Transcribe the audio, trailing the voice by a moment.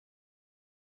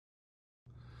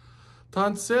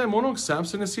Tanse, Mononk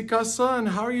Samson LaMontagne.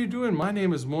 How are you doing? My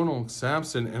name is Mononk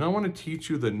Samson, and I want to teach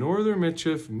you the Northern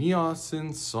Michif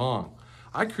Miyosin Song.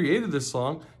 I created this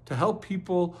song to help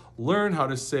people learn how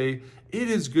to say, "It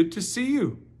is good to see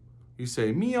you." You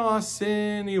say,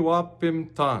 Miyosin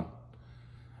iwapim tan.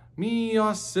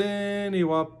 Miyosin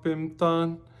iwapim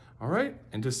tan. All right?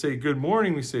 And to say good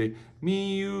morning, we say,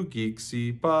 Miyu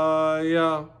giksi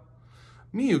payao.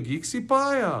 Miyu giksi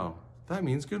payao. That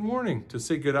means good morning. To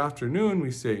say good afternoon,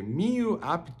 we say, Miyu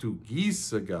apitu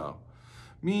gisagao.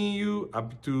 Miyu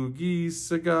apitu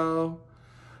gisagao.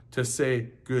 To say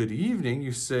good evening,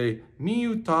 you say,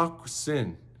 Miyu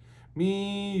takusin.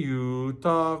 Miyu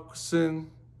takusin.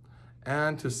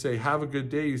 And to say have a good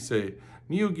day, you say,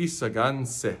 Miyu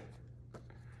gisaganse.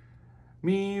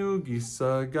 Miyu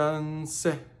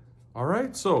gisaganse. All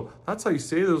right, so that's how you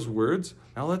say those words.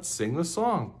 Now let's sing the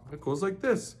song. It goes like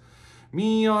this.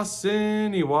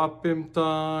 Miyosin iwapim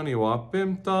tan,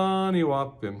 iwapim tan,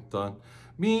 iwapim tan.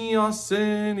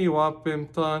 Miyosin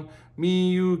iwapim tan,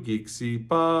 miyu giksi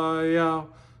payao.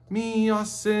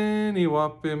 Miyosin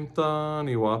iwapim tan,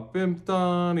 iwapim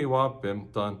tan,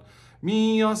 iwapim tan.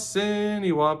 Miyosin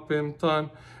iwapim tan,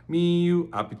 miyu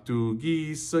apitu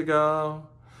gisagao.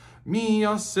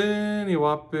 Miyosin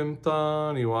iwapim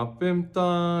tan, iwapim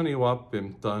tan,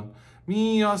 iwapim tan.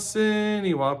 Miyosin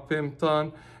iwapim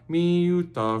tan, miyu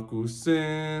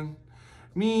takusin.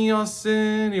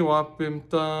 Miyosin iwapim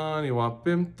tan,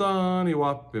 iwapim tan,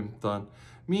 iwapim tan.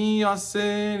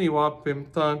 Miyosin iwapim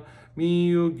tan,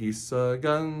 miyu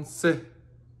gisaganse.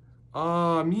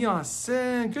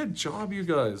 Miyosin. Good job, you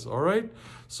guys. All right?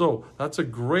 So that's a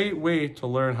great way to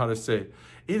learn how to say,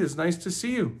 "It is nice to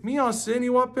see you." Miyosin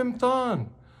iwapim tan.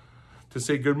 To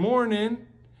say good morning,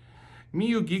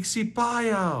 Miyu giksi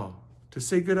payao. To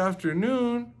say good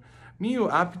afternoon, Miyu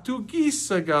apitu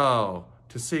gisagao.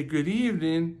 To say good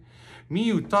evening,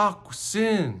 Miyu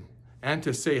takusin. And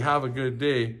to say have a good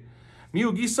day,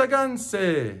 Miyu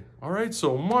gisaganse. All right,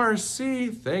 so merci,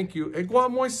 thank you.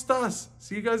 Igual mo estás.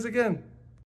 See you guys again.